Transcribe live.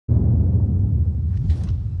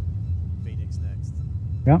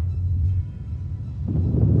Yeah.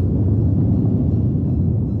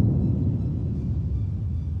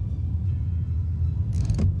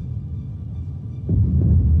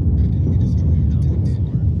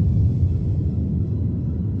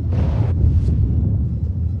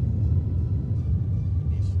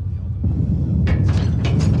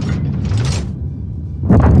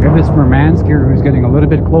 We have this Murmansk here who's getting a little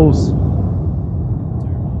bit close.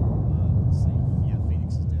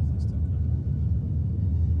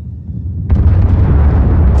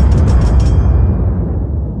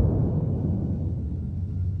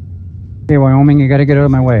 Okay, Wyoming, you gotta get out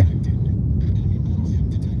of my way.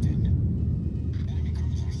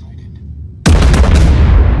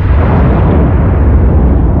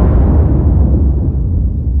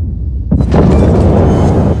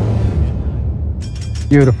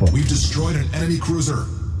 Beautiful. We've destroyed an enemy cruiser.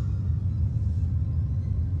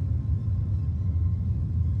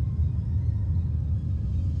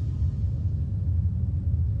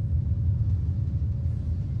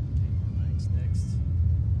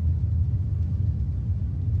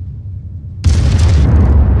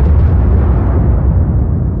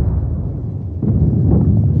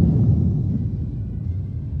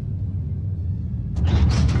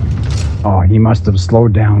 Oh, he must have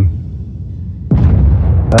slowed down.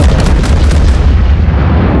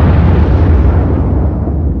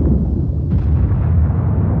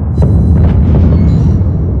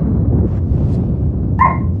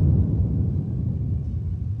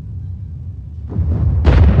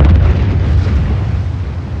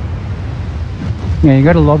 Yeah, you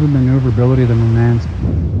gotta love the maneuverability of the Murmansk.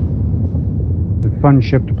 It's a fun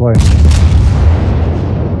ship to play.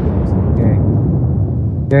 Okay.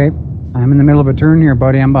 Okay. I'm in the middle of a turn here,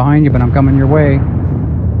 buddy. I'm behind you, but I'm coming your way.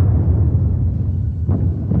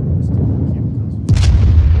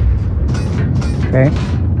 Okay.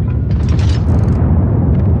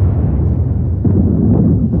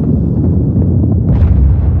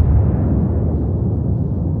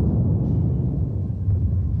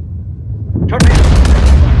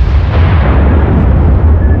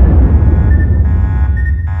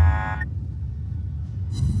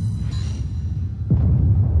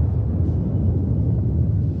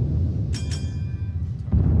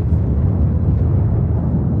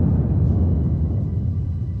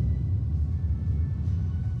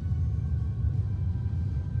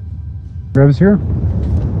 Revs here.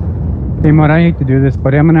 Hey, Mud, I hate to do this,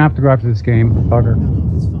 but I'm gonna have to go after this game. Bugger.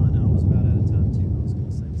 No, it's fine. I was about out of time too. I was going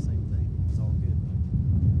to say the same thing. It's all good.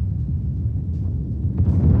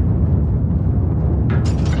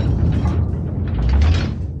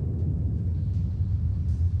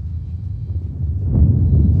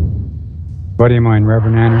 Buddy of mine,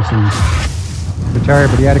 Reverend Anderson, retired,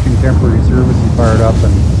 but he had a contemporary service he fired up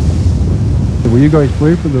and said, will you guys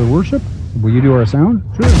play for the worship? Will you do our sound?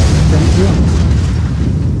 Sure. Thank you.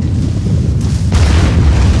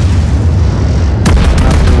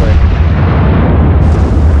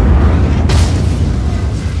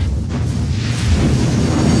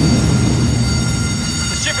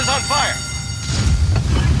 The ship is on fire.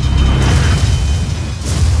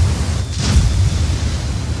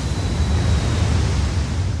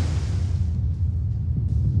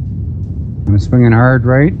 I'm swinging hard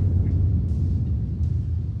right.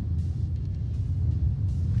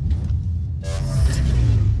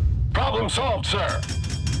 Problem solved, sir.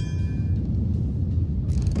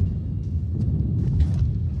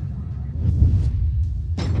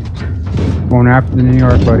 Going after the New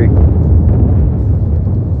York, buddy.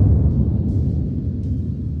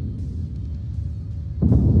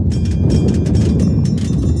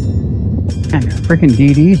 Man, the freaking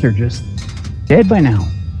DDs are just dead by now.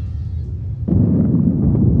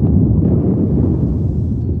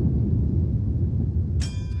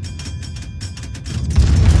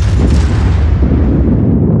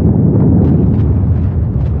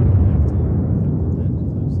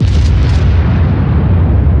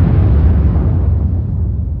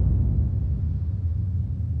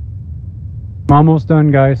 I'm almost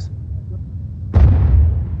done, guys.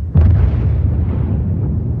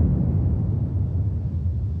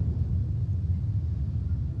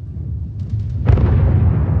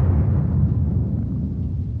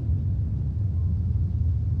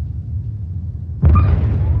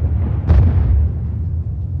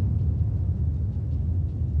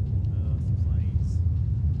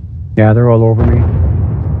 Yeah, they're all over me.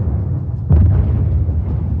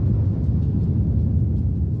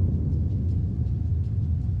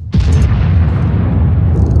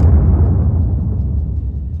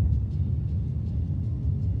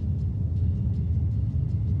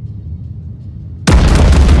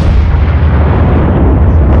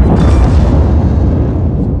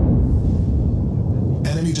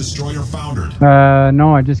 foundered.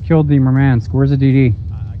 No, I just killed the Murmansk. Where's the DD?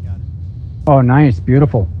 I got it. Oh, nice.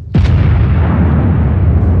 Beautiful.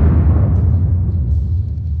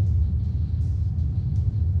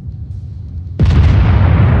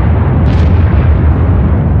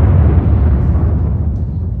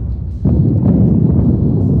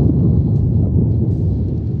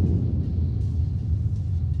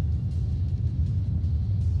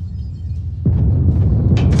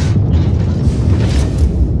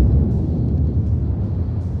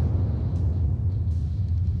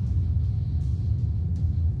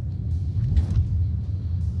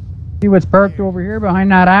 See what's parked over here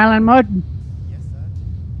behind that island, Mud? Yes, sir.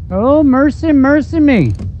 Oh, mercy, mercy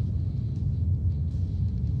me.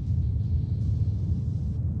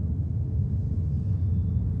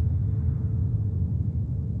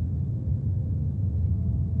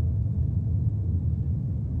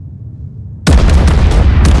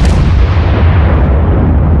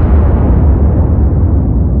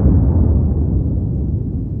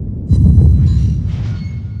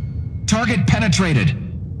 Target penetrated.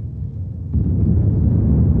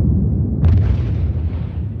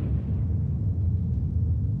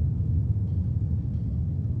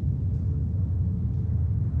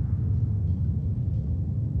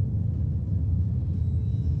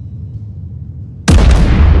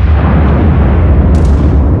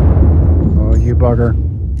 Oh, you bugger.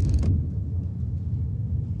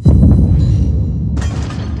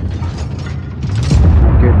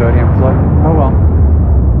 Okay, buddy, I'm flooding. Oh well.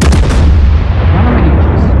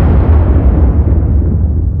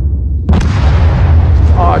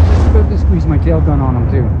 Oh, just about to squeeze my tail gun on him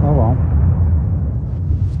too. Oh well.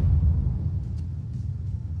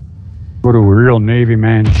 Go to a real Navy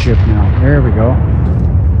man ship now. There we go.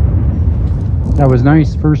 That was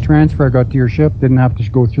nice. First transfer I got to your ship. Didn't have to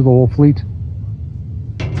go through the whole fleet.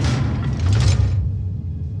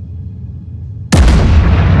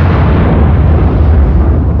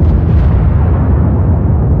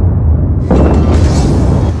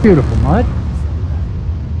 Beautiful, Mud.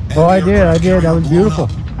 Oh, I did. That was beautiful.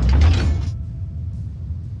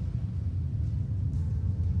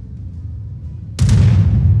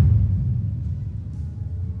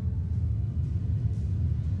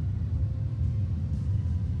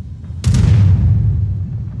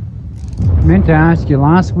 I meant to ask you,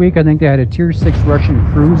 last week I think they had a Tier 6 Russian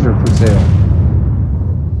cruiser for sale.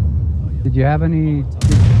 Did you have any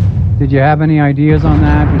did you have any ideas on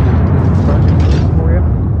that? Was it for you?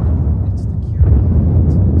 It's the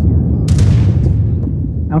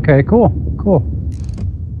cure. Okay, cool.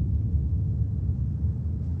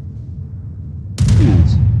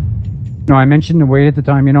 Yes. No, I mentioned the weight at the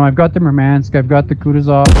time. You know, I've got the Murmansk, I've got the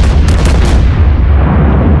Kutuzov.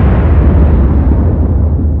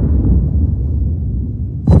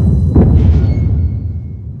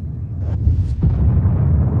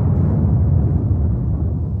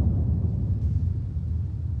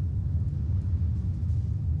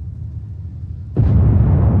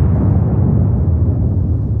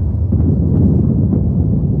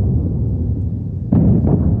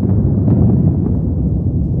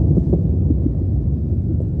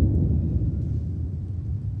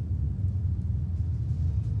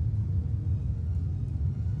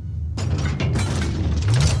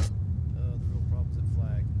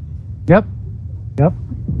 Yep.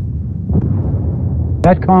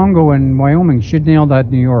 That Congo and Wyoming should nail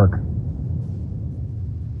that New York.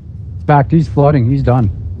 In fact, he's flooding. He's done.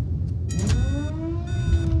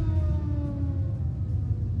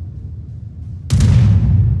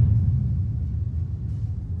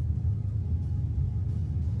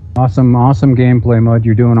 Awesome gameplay, Mud.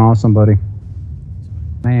 You're doing awesome, buddy.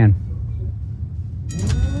 Man.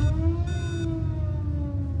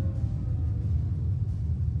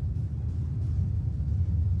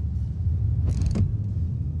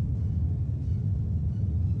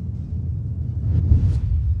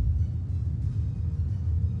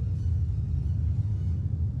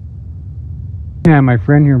 Yeah, my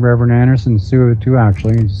friend here, Reverend Anderson, too,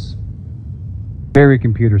 actually. He's very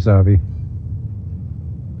computer savvy.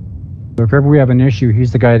 So if ever we have an issue,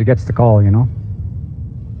 he's the guy that gets the call, you know?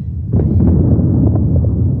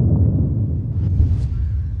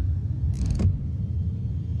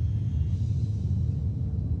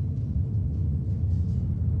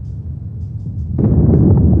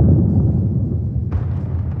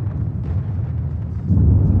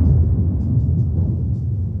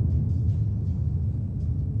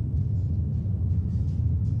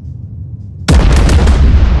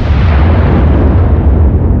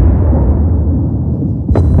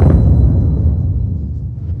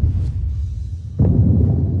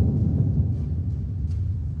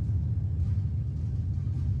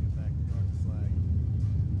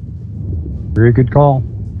 Very good call.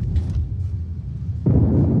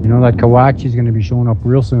 You know that Kawachi's going to be showing up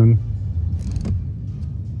real soon.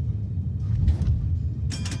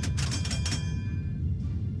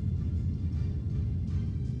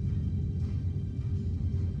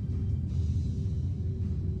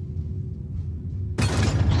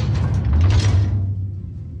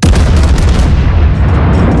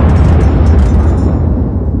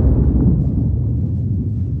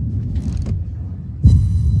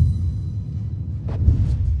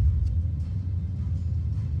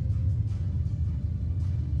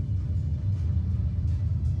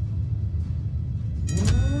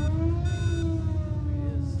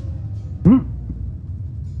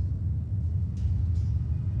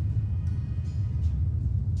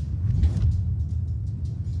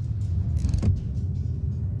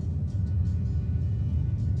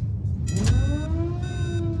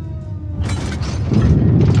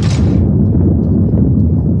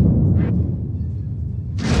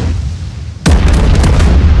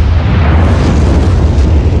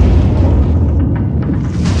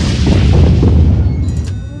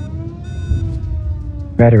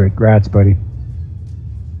 Better at grats, buddy.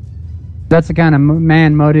 That's the kind of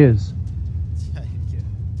man Mud is.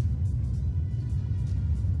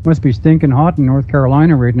 Must be stinking hot in North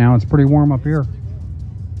Carolina right now. It's pretty warm up here.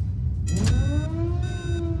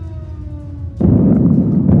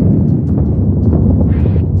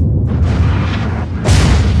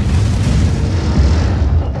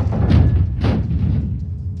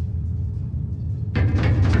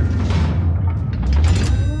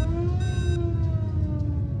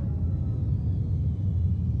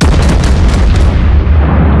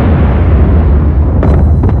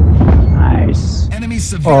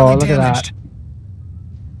 Severely look damaged. at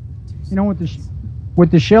that. You know,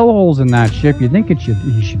 with the shell holes in that ship, you'd think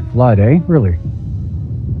he should flood, eh? Really?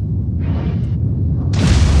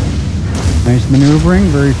 Nice maneuvering,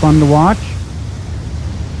 very fun to watch.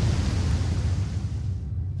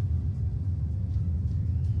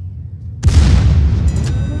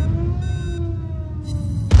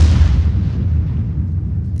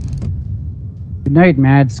 Good night,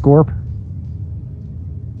 Mad Scorp.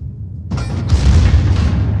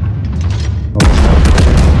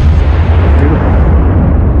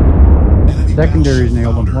 Secondaries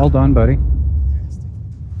nailed him. Well done, buddy. And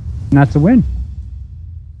that's a win.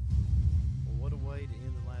 Well, what a way to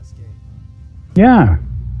end the last game, huh? Yeah.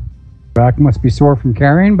 Back must be sore from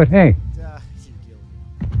carrying, but hey. You killed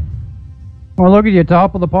me. Well, look at you,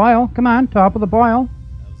 top of the pile. Come on, top of the pile.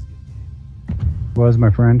 That was a good game. Was,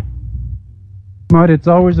 my friend. Mud, it's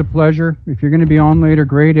always a pleasure. If you're going to be on later,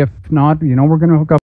 great. If not, you know, we're going to hook up.